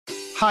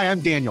Hi,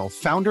 I'm Daniel,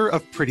 founder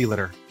of Pretty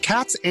Litter.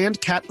 Cats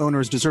and cat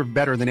owners deserve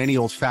better than any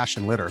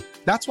old-fashioned litter.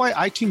 That's why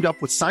I teamed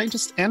up with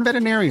scientists and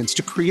veterinarians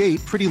to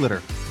create Pretty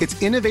Litter.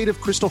 Its innovative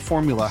crystal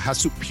formula has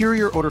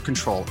superior odor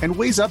control and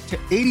weighs up to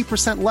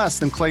 80% less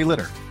than clay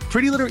litter.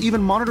 Pretty Litter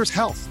even monitors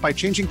health by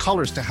changing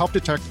colors to help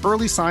detect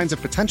early signs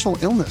of potential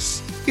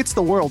illness. It's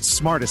the world's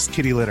smartest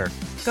kitty litter.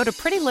 Go to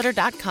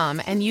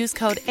prettylitter.com and use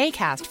code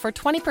ACAST for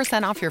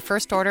 20% off your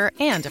first order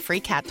and a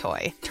free cat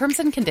toy. Terms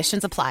and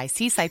conditions apply.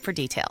 See site for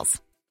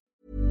details.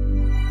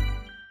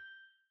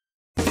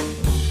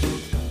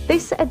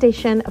 This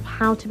edition of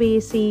How to Be a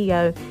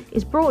CEO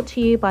is brought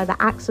to you by the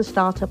AXA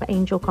Startup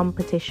Angel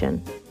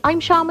Competition. I'm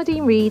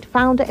Sharmadean Reed,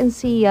 founder and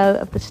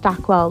CEO of the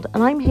Stack World,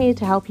 and I'm here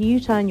to help you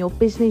turn your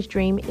business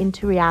dream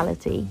into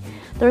reality.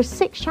 There are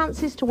 6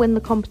 chances to win the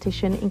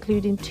competition,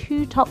 including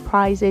 2 top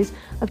prizes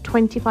of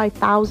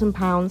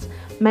 £25,000,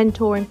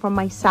 mentoring from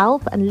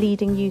myself and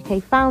leading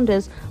UK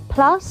founders,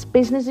 plus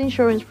business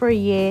insurance for a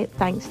year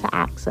thanks to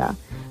AXA.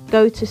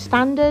 Go to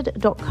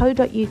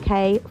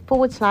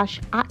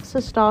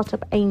standard.co.uk/AXA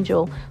Startup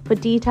Angel for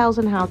details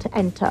on how to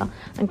enter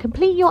and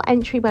complete your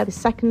entry by the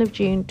 2nd of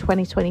June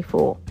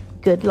 2024.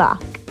 Good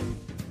luck.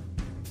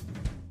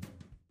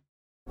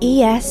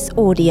 ES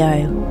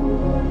Audio.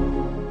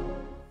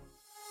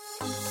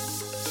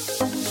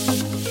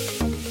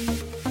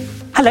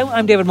 Hello,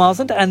 I'm David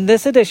Marsland, and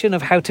this edition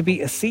of How to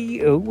Be a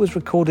CEO was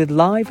recorded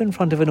live in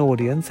front of an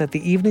audience at the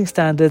Evening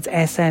Standard's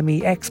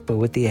SME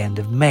Expo at the end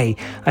of May.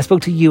 I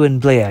spoke to Euan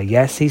Blair.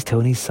 Yes, he's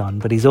Tony's son,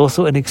 but he's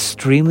also an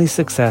extremely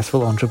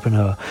successful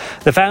entrepreneur.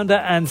 The founder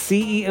and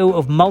CEO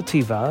of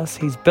Multiverse,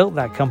 he's built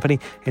that company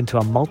into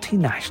a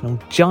multinational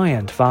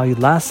giant valued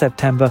last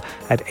September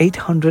at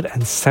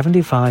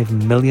 $875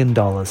 million.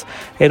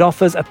 It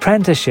offers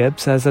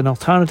apprenticeships as an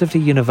alternative to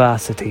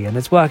university, and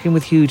it's working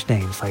with huge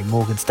names like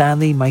Morgan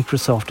Stanley,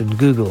 Microsoft, and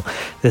Google.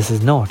 This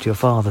is not your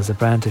father's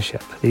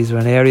apprenticeship. These are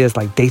in areas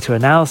like data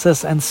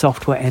analysis and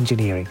software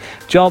engineering,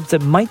 jobs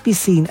that might be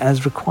seen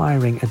as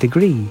requiring a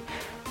degree,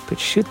 but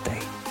should they?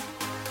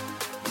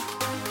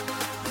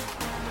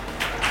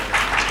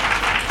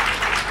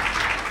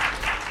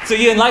 So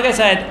Euan, like I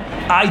said,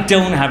 I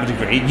don't have a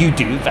degree. You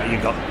do. In fact,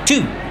 you've got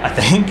 2, I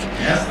think.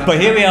 Yes,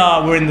 but here we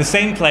are. We're in the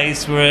same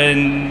place. We're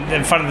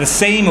in front of the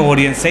same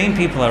audience. Same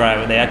people are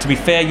out there. To be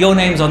fair, your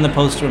name's on the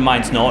poster and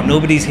mine's not.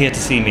 Nobody's here to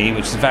see me,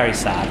 which is very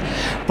sad.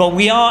 But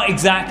we are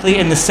exactly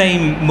in the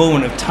same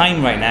moment of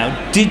time right now.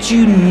 Did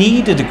you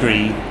need a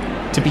degree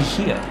to be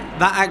here?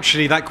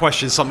 That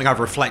question is something I've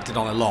reflected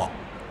on a lot.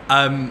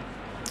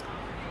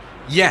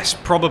 Yes,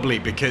 probably,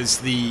 because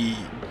the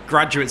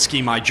graduate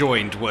scheme I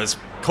joined was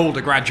called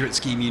a graduate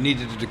scheme. You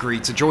needed a degree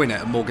to join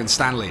it at Morgan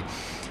Stanley,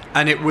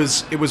 and it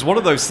was one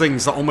of those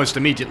things that almost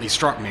immediately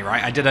struck me.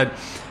 Right, I did an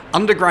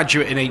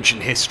undergraduate in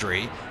ancient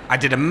history, I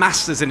did a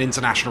master's in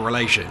international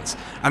relations,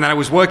 and then I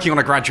was working on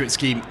a graduate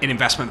scheme in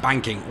investment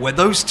banking, where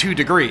those 2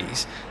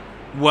 degrees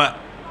were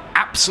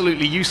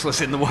absolutely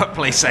useless in the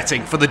workplace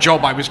setting for the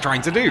job I was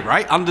trying to do,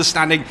 right?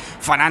 Understanding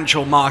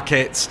financial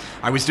markets,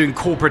 I was doing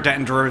corporate debt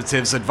and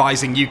derivatives,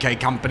 advising UK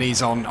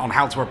companies on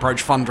how to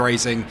approach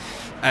fundraising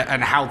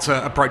and how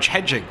to approach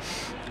hedging.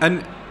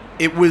 And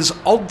it was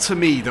odd to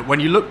me that when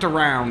you looked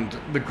around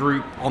the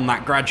group on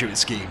that graduate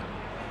scheme,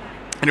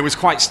 and it was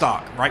quite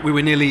stark, right? We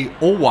were nearly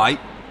all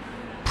white,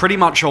 pretty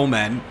much all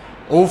men,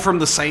 all from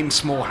the same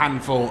small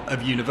handful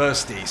of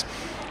universities.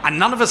 And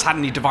none of us had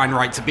any divine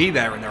right to be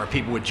there. And there are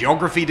people with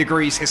geography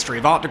degrees, history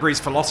of art degrees,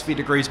 philosophy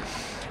degrees.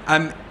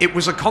 It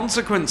was a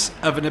consequence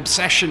of an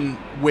obsession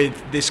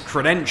with this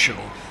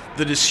credential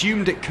that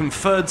assumed it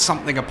conferred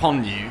something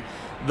upon you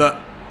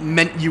that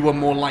meant you were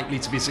more likely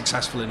to be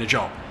successful in a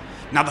job.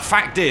 Now, the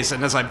fact is,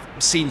 and as I've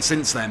seen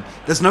since then,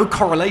 there's no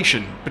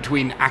correlation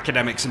between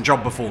academics and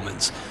job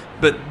performance.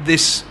 But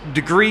this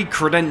degree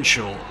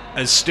credential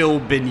has still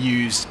been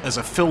used as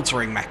a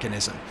filtering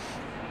mechanism.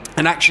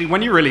 And actually,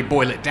 when you really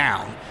boil it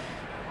down,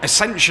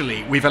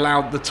 essentially, we've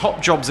allowed the top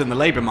jobs in the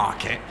labour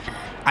market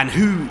and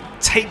who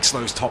takes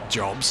those top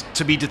jobs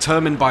to be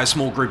determined by a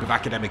small group of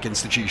academic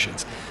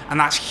institutions. And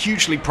that's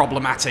hugely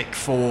problematic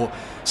for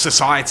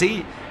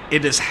society.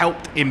 It has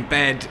helped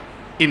embed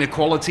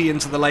inequality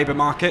into the labour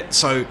market.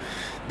 So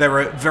there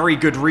are very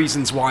good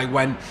reasons why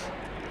when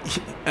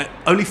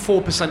only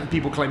 4% of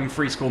people claiming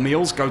free school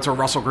meals go to a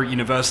Russell Group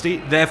university.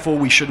 Therefore,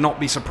 we should not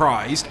be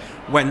surprised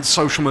when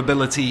social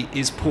mobility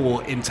is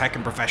poor in tech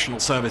and professional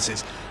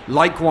services.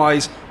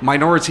 Likewise,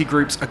 minority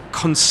groups are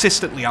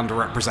consistently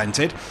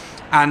underrepresented,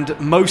 and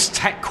most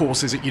tech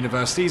courses at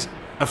universities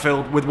are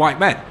filled with white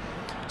men.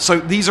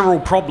 So these are all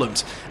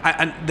problems,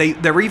 and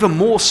they're even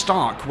more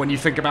stark when you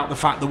think about the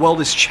fact the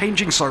world is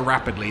changing so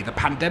rapidly. The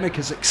pandemic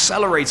has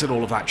accelerated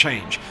all of that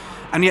change.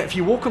 And yet, if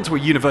you walk onto a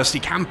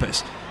university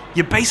campus,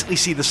 you basically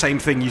see the same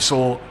thing you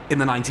saw in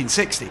the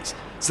 1960s.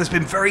 So there's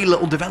been very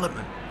little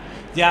development.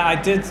 Yeah, I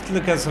did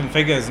look at some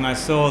figures, and I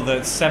saw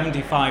that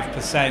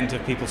 75%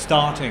 of people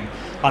starting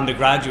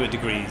undergraduate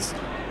degrees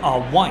are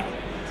white.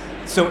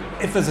 So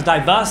if there's a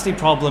diversity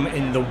problem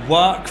in the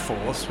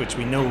workforce, which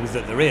we know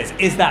that there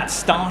is that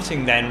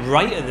starting then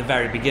right at the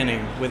very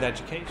beginning with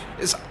education?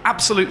 It's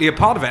absolutely a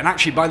part of it. And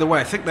actually, by the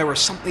way, I think there are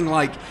something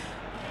like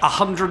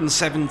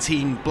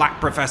 117 black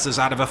professors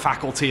out of a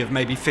faculty of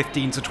maybe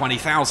 15 to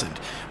 20,000,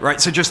 right?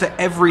 So just at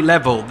every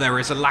level, there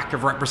is a lack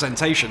of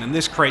representation, and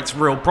this creates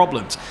real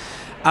problems.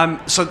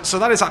 So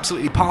that is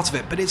absolutely part of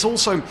it. But it's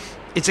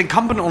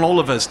incumbent on all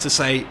of us to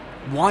say,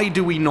 why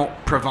do we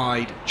not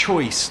provide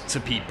choice to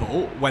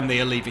people when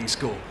they are leaving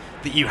school?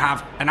 That you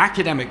have an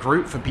academic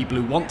route for people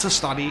who want to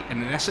study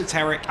in an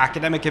esoteric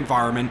academic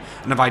environment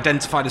and have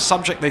identified a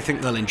subject they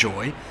think they'll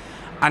enjoy,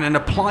 and an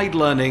applied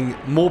learning,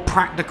 more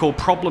practical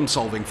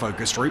problem-solving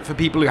focused route for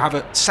people who have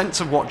a sense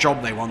of what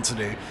job they want to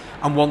do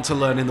and want to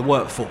learn in the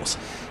workforce.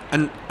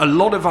 And a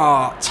lot of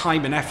our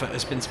time and effort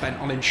has been spent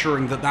on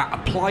ensuring that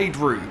applied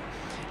route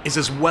is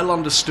as well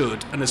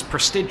understood and as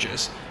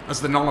prestigious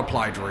as the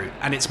non-applied route.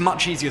 And it's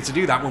much easier to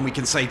do that when we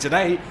can say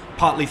today,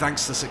 partly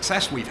thanks to the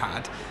success we've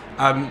had,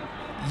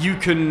 you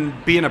can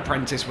be an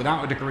apprentice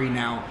without a degree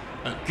now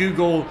at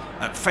Google,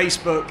 at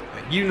Facebook,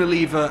 at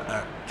Unilever,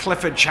 at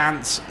Clifford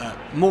Chance,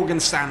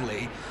 Morgan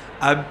Stanley,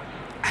 and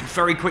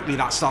very quickly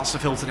that starts to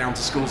filter down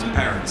to schools and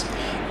parents.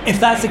 If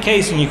that's the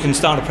case, and you can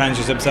start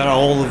apprenticeships at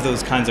all of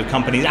those kinds of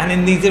companies, and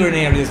in these different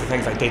areas of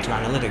things like data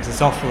analytics and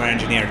software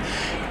engineering,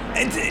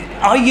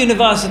 are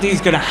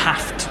universities going to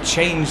have to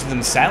change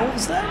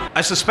themselves then? I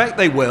suspect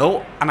they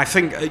will, and I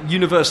think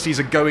universities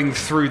are going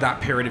through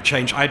that period of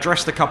change. I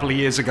addressed a couple of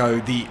years ago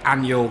the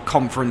annual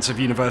conference of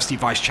university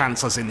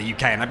vice-chancellors in the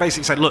UK, and I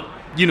basically said, look,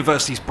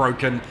 university's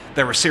broken,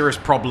 there are serious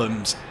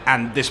problems,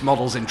 and this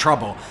model's in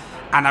trouble.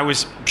 And I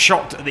was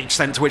shocked at the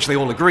extent to which they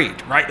all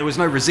agreed, right? There was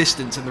no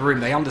resistance in the room.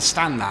 They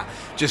understand that.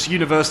 Just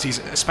universities,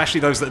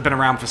 especially those that have been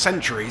around for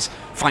centuries,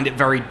 find it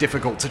very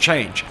difficult to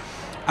change.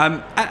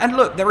 And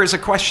look, there is a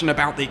question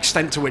about the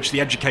extent to which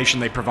the education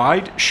they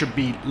provide should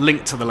be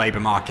linked to the labour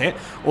market,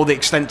 or the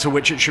extent to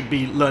which it should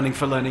be learning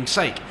for learning's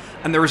sake.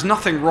 And there is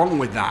nothing wrong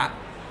with that,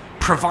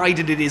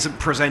 provided it isn't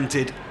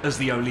presented as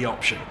the only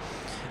option.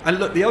 And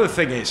look, the other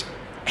thing is,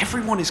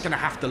 everyone is going to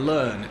have to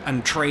learn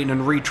and train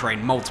and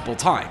retrain multiple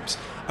times.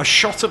 A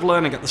shot of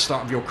learning at the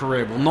start of your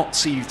career will not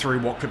see you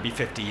through what could be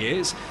 50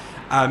 years.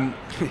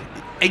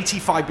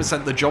 85%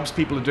 of the jobs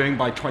people are doing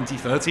by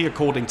 2030,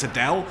 according to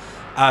Dell,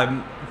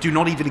 do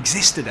not even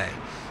exist today.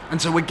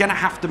 And so we're going to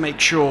have to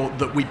make sure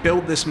that we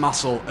build this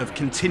muscle of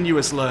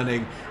continuous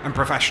learning and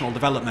professional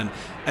development.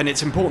 And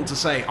it's important to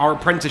say our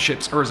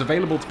apprenticeships are as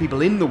available to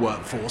people in the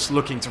workforce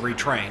looking to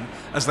retrain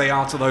as they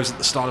are to those at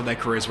the start of their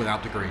careers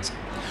without degrees.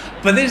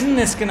 But isn't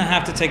this going to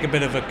have to take a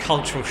bit of a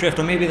cultural shift?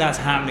 Or maybe that's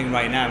happening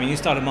right now. I mean, you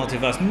started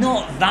Multiverse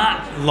not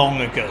that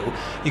long ago.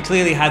 You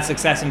clearly had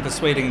success in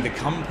persuading the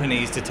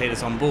companies to take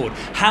us on board.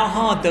 How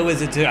hard, though,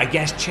 is it to, I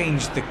guess,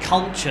 change the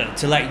culture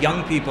to let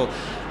young people...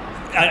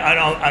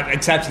 I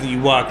accept that you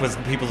work with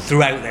people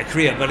throughout their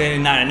career, but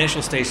in that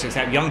initial stage to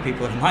accept young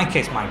people, in my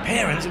case, my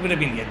parents, it would have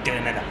been, you're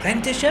doing an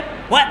apprenticeship?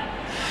 What?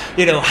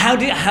 You know, how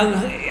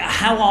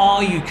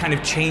are you kind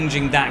of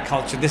changing that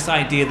culture, this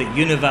idea that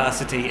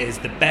university is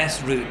the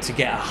best route to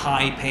get a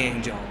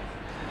high-paying job?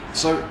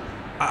 So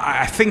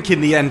I think in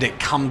the end it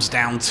comes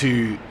down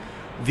to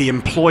the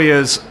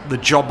employers, the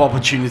job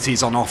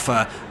opportunities on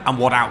offer, and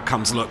what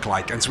outcomes look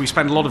like. And so we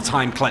spend a lot of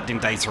time collecting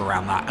data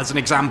around that. As an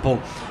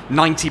example,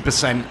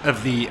 90%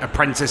 of the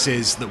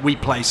apprentices that we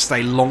place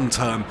stay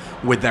long-term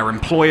with their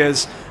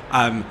employers.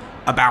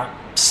 About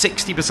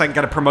 60%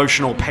 get a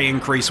promotional pay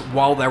increase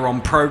while they're on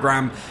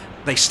program.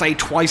 They stay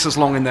twice as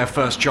long in their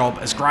first job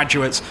as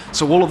graduates.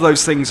 So all of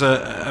those things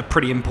are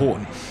pretty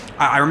important.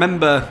 I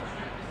remember...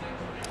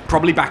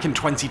 probably back in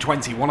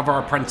 2020, one of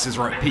our apprentices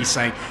wrote a piece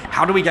saying,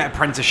 how do we get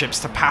apprenticeships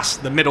to pass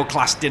the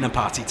middle-class dinner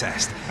party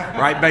test?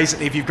 Right?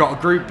 Basically, if you've got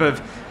a group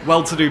of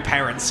well-to-do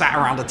parents sat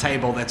around a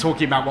table, they're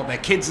talking about what their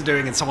kids are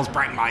doing, and someone's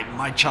bragging,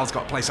 my child's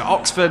got a place at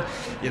Oxford,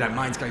 you know,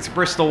 mine's going to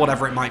Bristol,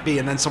 whatever it might be,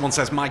 and then someone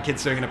says, my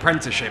kid's doing an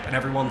apprenticeship, and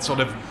everyone sort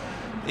of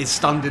is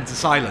stunned into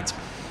silence.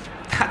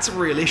 That's a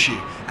real issue.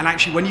 And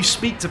actually, when you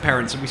speak to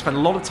parents, and we spend a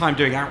lot of time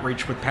doing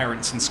outreach with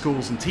parents and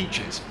schools and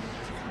teachers,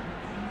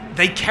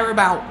 they care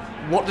about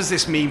what does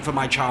this mean for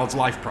my child's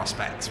life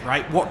prospects,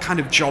 right? What kind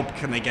of job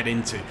can they get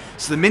into?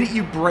 So the minute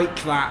you break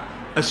that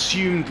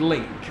assumed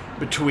link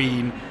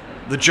between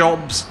the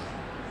jobs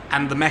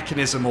and the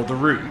mechanism or the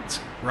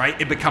route,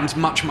 right, it becomes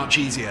much, much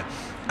easier.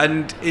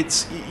 And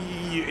it's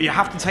you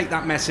have to take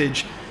that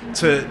message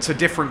to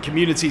different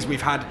communities.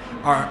 We've had,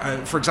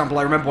 for example,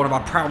 I remember one of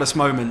our proudest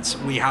moments,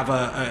 we have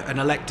an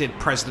elected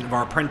president of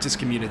our apprentice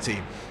community.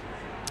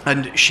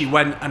 And she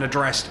went and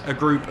addressed a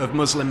group of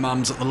Muslim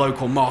mums at the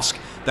local mosque.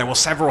 There were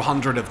several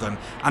hundred of them.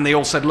 And they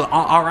all said, look,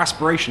 our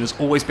aspiration has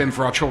always been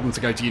for our children to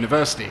go to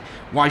university.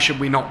 Why should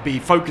we not be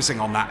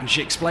focusing on that? And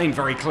she explained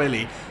very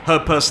clearly her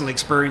personal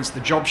experience, the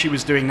job she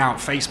was doing now at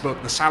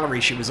Facebook, the salary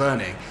she was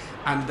earning.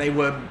 And they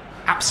were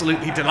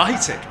absolutely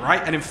delighted,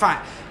 right? And in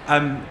fact,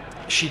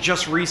 she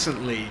just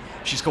recently,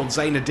 she's called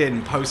Zaina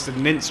Din, posted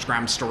an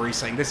Instagram story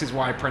saying this is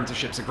why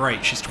apprenticeships are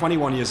great. She's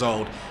 21 years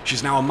old.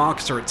 She's now a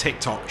marketer at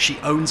TikTok. She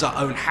owns her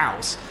own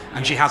house,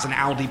 and she has an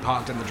Audi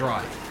parked in the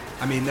drive.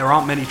 I mean, there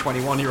aren't many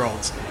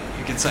 21-year-olds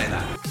who can say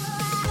that.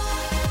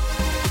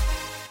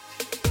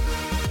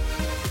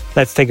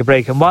 Let's take a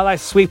break. And while I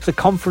sweep the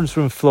conference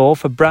room floor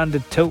for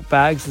branded tote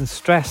bags and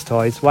stress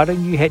toys, why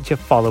don't you hit your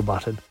follow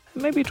button?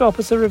 And maybe drop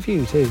us a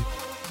review too.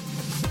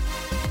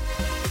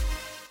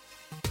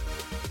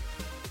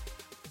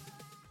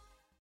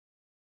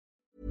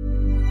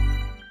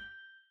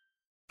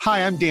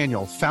 Hi, I'm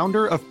Daniel,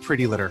 founder of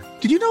Pretty Litter.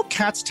 Did you know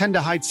cats tend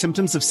to hide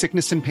symptoms of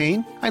sickness and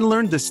pain? I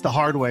learned this the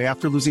hard way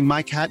after losing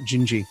my cat,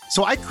 Gingy.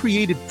 So I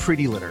created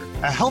Pretty Litter,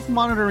 a health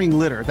monitoring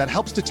litter that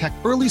helps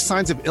detect early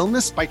signs of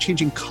illness by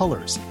changing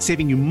colors,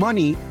 saving you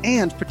money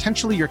and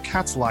potentially your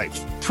cat's life.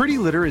 Pretty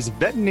Litter is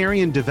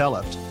veterinarian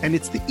developed, and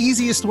it's the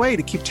easiest way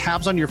to keep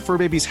tabs on your fur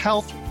baby's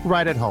health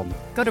right at home.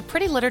 Go to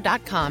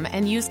prettylitter.com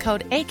and use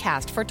code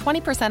ACAST for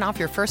 20% off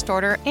your first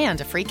order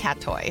and a free cat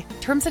toy.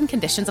 Terms and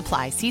conditions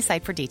apply. See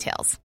site for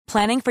details.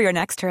 Planning for your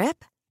next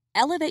trip?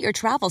 Elevate your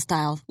travel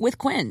style with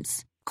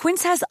Quince.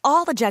 Quince has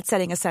all the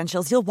jet-setting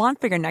essentials you'll want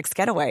for your next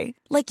getaway,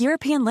 like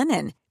European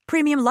linen,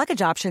 premium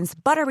luggage options,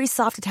 buttery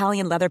soft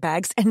Italian leather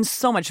bags, and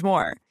so much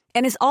more.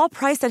 And is all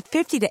priced at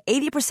 50 to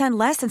 80%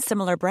 less than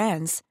similar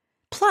brands.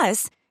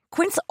 Plus,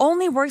 Quince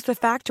only works with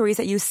factories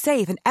that use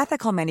safe and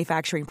ethical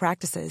manufacturing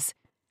practices.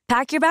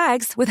 Pack your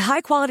bags with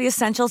high-quality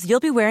essentials you'll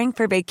be wearing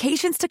for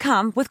vacations to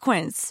come with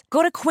Quince.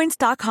 Go to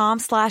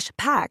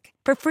quince.com/pack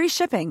for free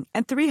shipping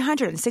and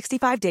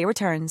 365-day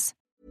returns.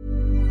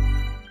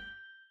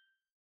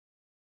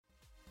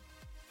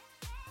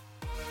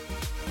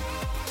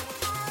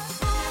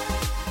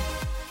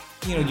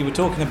 You know, you were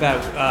talking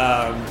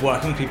about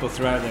working people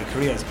throughout their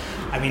careers.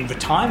 I mean,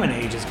 retirement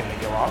age is going to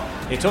go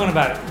up. You're talking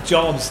about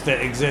jobs that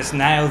exist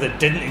now that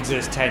didn't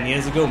exist 10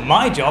 years ago.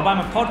 My job, I'm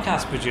a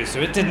podcast producer.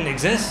 It didn't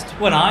exist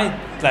when I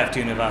left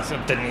university.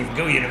 I didn't even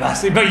go to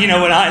university, but you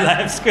know, when I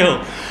left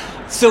school.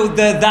 So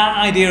that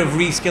idea of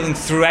reskilling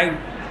throughout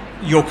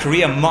your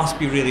career must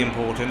be really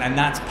important, and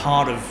that's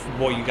part of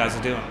what you guys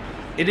are doing.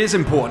 It is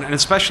important, and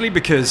especially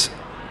because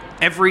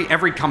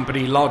every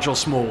company, large or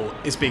small,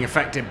 is being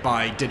affected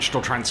by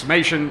digital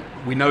transformation.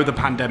 We know the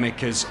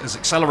pandemic has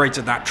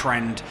accelerated that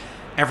trend.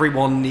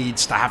 Everyone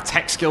needs to have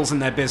tech skills in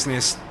their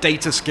business,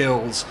 data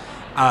skills,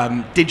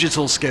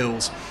 digital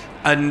skills,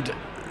 and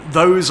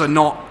those are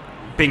not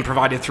being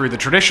provided through the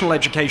traditional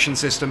education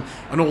system,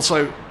 and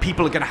also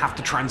people are going to have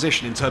to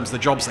transition in terms of the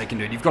jobs they can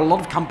do. And you've got a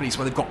lot of companies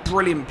where they've got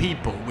brilliant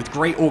people with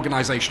great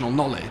organizational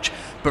knowledge,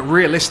 but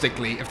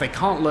realistically, if they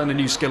can't learn a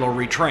new skill or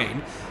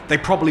retrain, they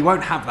probably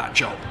won't have that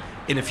job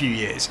in a few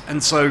years.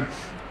 And so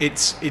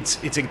it's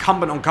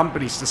incumbent on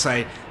companies to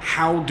say,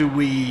 how do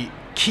we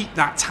keep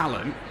that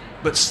talent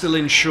but still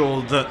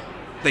ensure that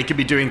they can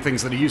be doing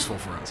things that are useful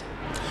for us?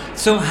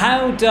 So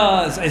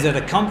is it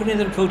a company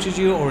that approaches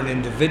you or an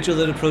individual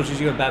that approaches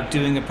you about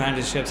doing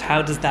apprenticeships?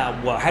 How does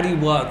that work? How do you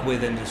work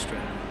with industry?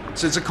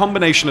 So it's a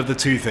combination of the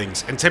two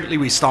things. And typically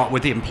we start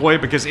with the employer,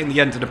 because in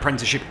the end an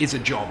apprenticeship is a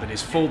job. It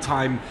is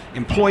full-time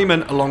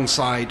employment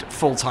alongside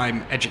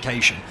full-time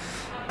education.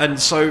 And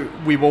so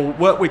we will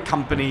work with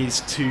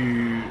companies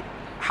to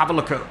have a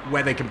look at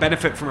where they can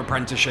benefit from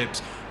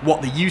apprenticeships,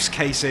 what the use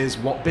case is,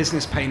 what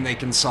business pain they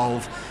can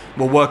solve.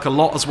 We'll work a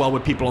lot as well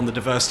with people on the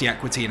diversity,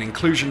 equity and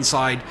inclusion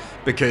side,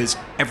 because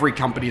every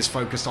company is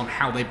focused on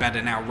how they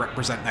better now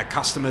represent their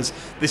customers.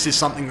 This is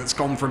something that's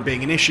gone from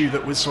being an issue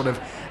that was sort of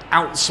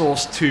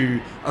outsourced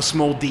to a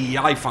small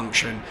DEI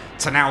function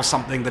to now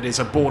something that is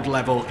a board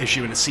level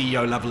issue and a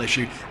CEO level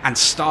issue, and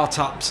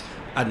startups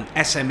and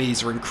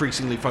SMEs are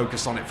increasingly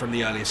focused on it from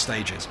the earliest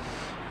stages.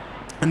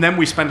 And then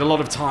we spend a lot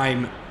of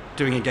time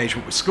doing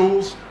engagement with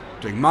schools,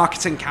 doing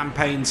marketing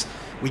campaigns.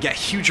 We get a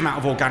huge amount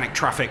of organic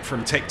traffic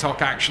from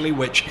TikTok, actually,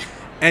 which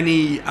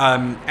any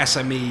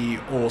SME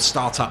or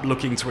startup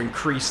looking to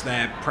increase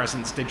their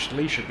presence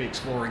digitally should be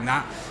exploring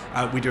that.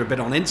 We do a bit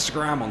on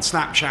Instagram, on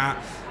Snapchat,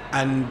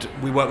 and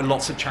we work with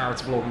lots of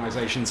charitable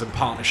organizations and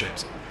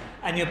partnerships.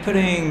 And you're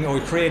creating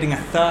a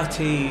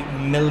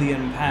 £30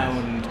 million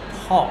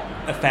pot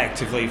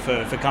effectively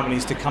for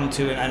companies to come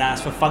to and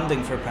ask for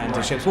funding for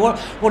apprenticeships. Right.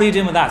 What are you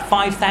doing with that?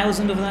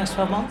 5,000 over the next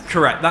 12 months?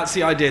 Correct. That's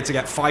the idea, to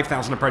get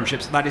 5,000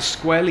 apprenticeships. That is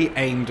squarely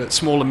aimed at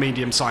small and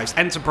medium-sized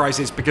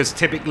enterprises, because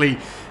typically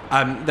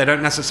they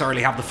don't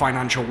necessarily have the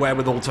financial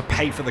wherewithal to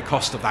pay for the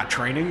cost of that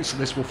training. So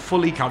this will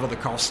fully cover the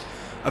cost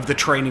of the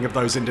training of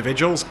those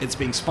individuals. It's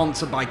being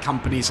sponsored by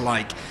companies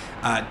like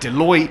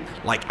Deloitte,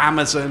 like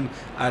Amazon,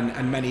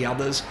 and many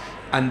others.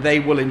 And they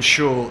will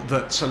ensure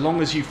that so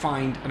long as you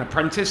find an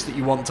apprentice that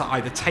you want to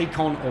either take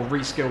on or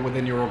reskill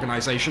within your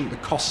organization, the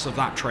costs of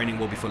that training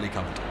will be fully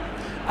covered.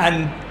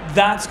 And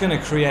that's going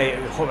to create,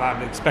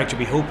 I expect you'll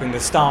be hoping, the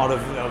start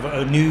of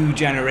a new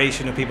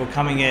generation of people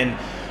coming in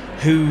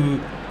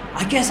who,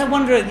 I guess I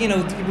wonder,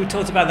 we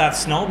talked about that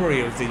snobbery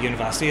of the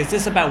university. Is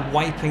this about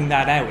wiping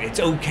that out? It's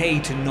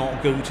okay to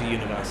not go to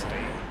university?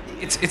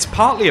 It's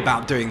partly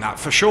about doing that,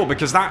 for sure,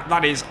 because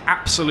that is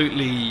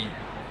absolutely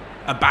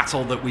a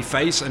battle that we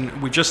face,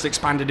 and we just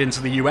expanded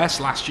into the US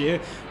last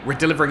year. We're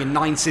delivering in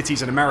 9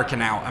 cities in America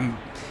now, and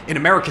in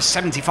America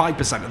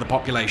 75% of the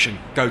population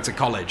go to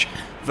college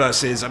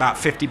versus about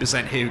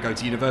 50% here who go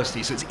to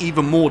university, so it's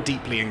even more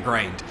deeply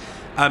ingrained.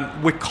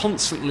 We're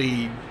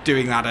constantly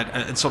doing that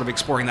and sort of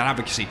exploring that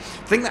advocacy.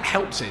 The thing that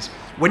helps is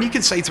when you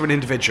can say to an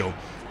individual,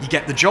 you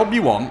get the job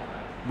you want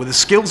with the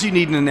skills you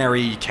need in an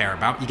area you care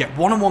about, you get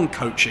one-on-one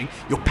coaching,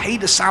 you're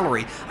paid a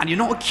salary, and you're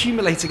not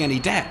accumulating any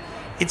debt.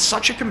 It's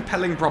such a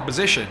compelling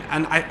proposition,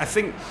 and I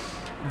think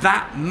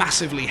that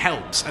massively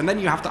helps. And then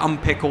you have to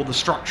unpick all the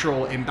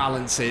structural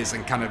imbalances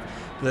and kind of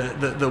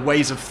the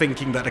ways of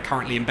thinking that are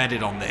currently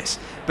embedded on this.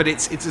 But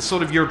it's a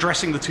sort of, you're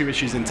addressing the two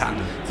issues in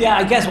tandem. Yeah,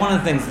 I guess one of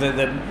the things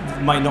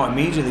that might not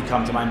immediately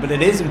come to mind, but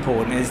it is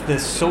important, is the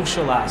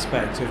social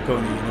aspect of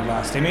going to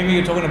university. Maybe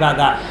you're talking about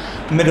that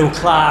middle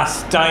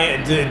class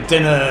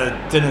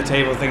dinner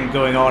table thing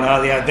going on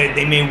earlier.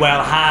 They may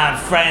well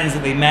have friends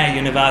that they met at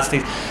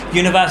universities.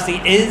 University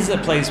is a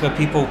place where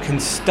people can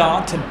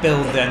start to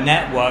build their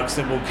networks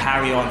that will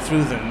carry on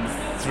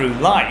through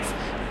life.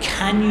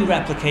 Can you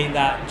replicate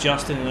that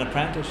just in an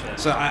apprenticeship?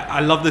 So I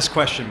love this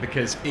question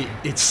because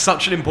it's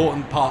such an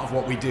important part of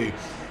what we do.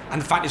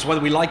 And the fact is, whether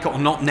we like it or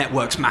not,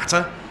 networks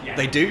matter. Yeah.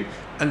 They do.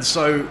 And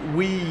so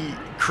we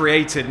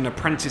created an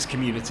apprentice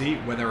community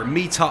where there are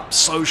meetups,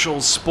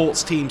 socials,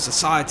 sports teams,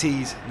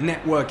 societies,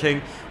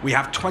 networking. We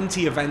have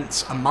 20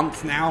 events a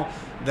month now.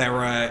 There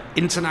are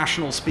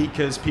international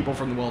speakers, people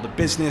from the world of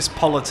business,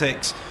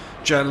 politics,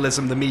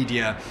 journalism, the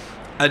media.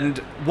 And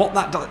what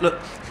that does, look,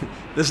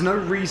 there's no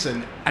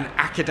reason an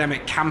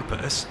academic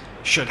campus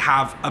should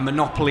have a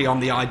monopoly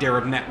on the idea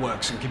of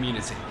networks and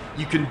community.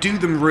 You can do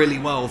them really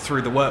well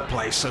through the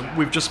workplace, so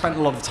we've just spent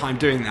a lot of time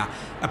doing that.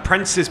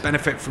 Apprentices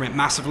benefit from it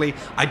massively.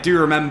 I do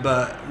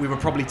remember we were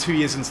probably 2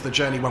 years into the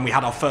journey when we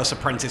had our first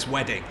apprentice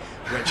wedding,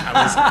 which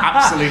I was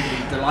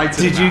absolutely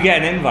delighted Did you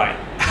get an invite?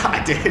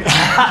 I did.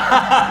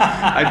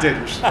 I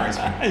did, which is very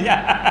sweet.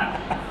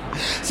 Yeah.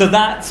 So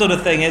that sort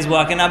of thing is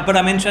working out, but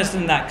I'm interested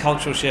in that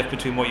cultural shift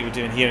between what you were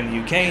doing here in the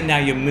UK. Now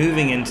you're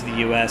moving into the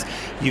US.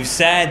 You've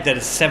said that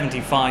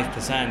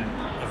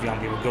 75% of young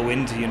people go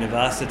into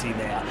university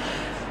there.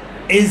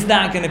 Is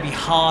that going to be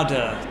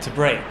harder to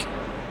break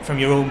from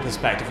your own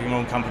perspective, from your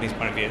own company's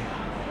point of view?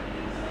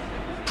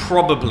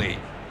 Probably.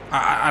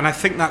 And I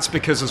think that's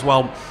because as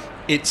well,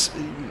 it's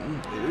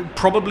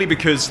probably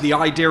because the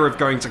idea of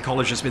going to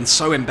college has been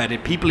so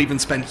embedded. People even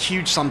spend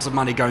huge sums of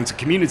money going to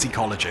community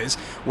colleges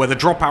where the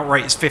dropout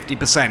rate is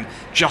 50%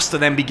 just to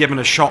then be given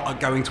a shot at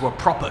going to a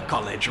proper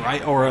college,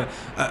 right? Or a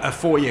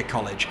 4-year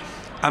college.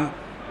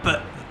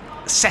 But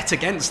set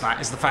against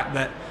that is the fact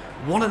that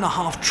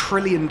 $1.5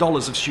 trillion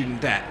of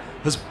student debt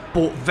has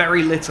bought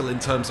very little in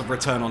terms of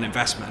return on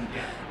investment.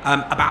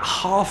 About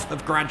half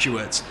of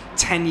graduates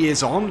 10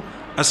 years on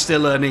are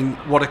still earning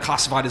what are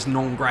classified as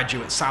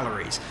non-graduate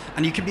salaries.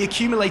 And you could be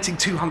accumulating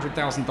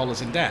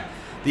 $200,000 in debt.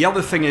 The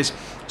other thing is,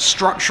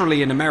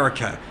 structurally in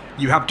America,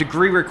 you have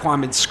degree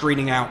requirements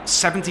screening out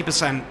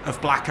 70%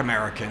 of Black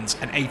Americans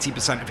and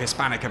 80% of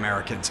Hispanic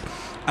Americans.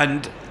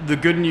 And the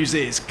good news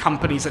is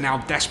companies are now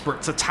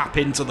desperate to tap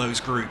into those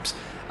groups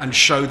and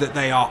show that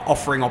they are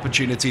offering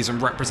opportunities and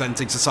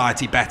representing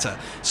society better.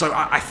 So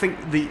I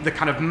think the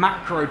kind of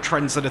macro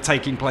trends that are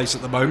taking place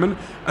at the moment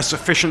are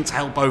sufficient to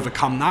help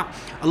overcome that,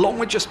 along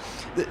with just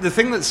the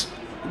thing that's,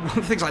 one of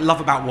the things I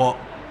love about what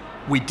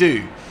we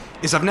do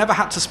is I've never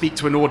had to speak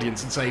to an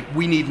audience and say,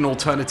 we need an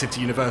alternative to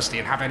university,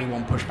 and have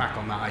anyone push back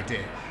on that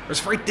idea. It's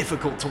very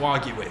difficult to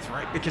argue with,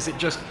 right? Because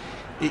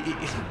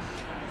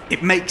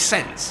it makes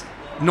sense.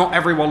 Not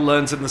everyone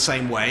learns in the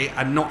same way,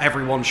 and not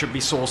everyone should be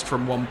sourced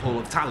from one pool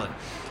of talent.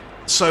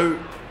 So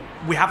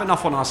we have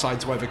enough on our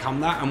side to overcome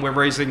that, and we're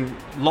raising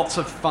lots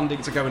of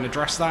funding to go and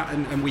address that,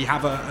 and we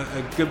have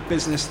a good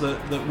business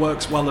that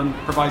works well and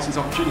provides these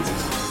opportunities.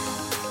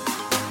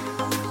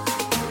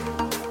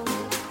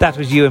 That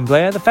was Euan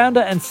Blair, the founder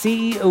and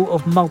CEO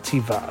of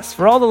Multiverse.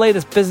 For all the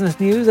latest business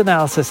news,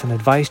 analysis and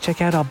advice,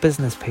 check out our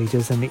business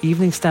pages in the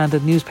Evening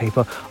Standard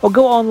newspaper or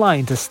go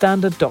online to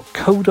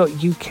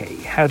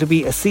standard.co.uk. How to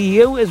Be a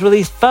CEO is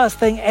released first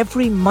thing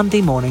every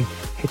Monday morning.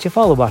 Hit your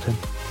follow button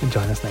and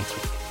join us next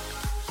week.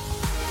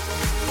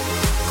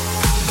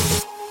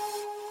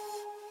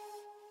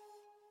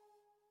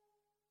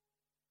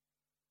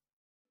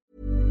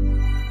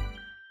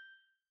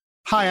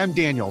 Hi, I'm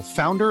Daniel,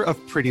 founder of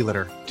Pretty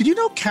Litter. Did you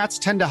know cats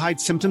tend to hide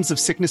symptoms of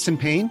sickness and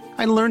pain?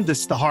 I learned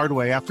this the hard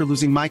way after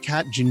losing my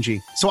cat, Gingy.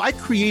 So I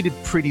created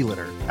Pretty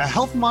Litter, a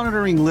health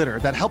monitoring litter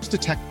that helps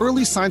detect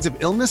early signs of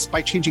illness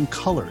by changing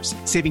colors,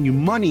 saving you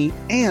money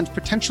and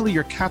potentially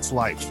your cat's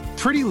life.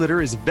 Pretty Litter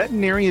is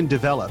veterinarian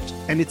developed,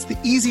 and it's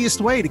the easiest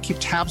way to keep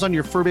tabs on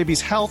your fur baby's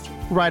health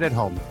right at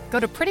home. Go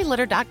to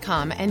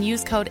prettylitter.com and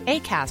use code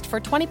ACAST for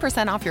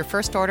 20% off your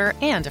first order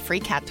and a free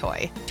cat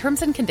toy.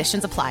 Terms and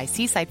conditions apply.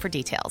 See site for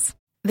details.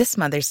 This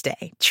Mother's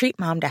Day, treat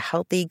mom to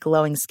healthy,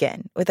 glowing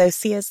skin with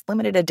Osea's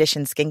limited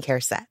edition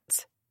skincare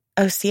sets.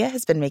 Osea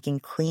has been making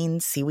clean,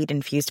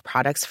 seaweed-infused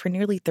products for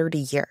nearly 30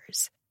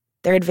 years.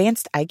 Their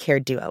advanced eye care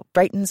duo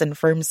brightens and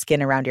firms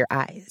skin around your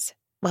eyes.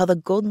 while the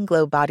Golden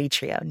Glow Body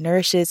Trio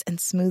nourishes and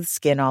smooths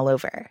skin all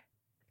over.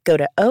 Go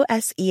to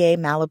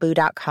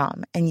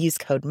OSEAMalibu.com and use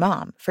code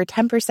MOM for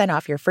 10%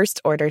 off your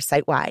first order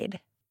site-wide.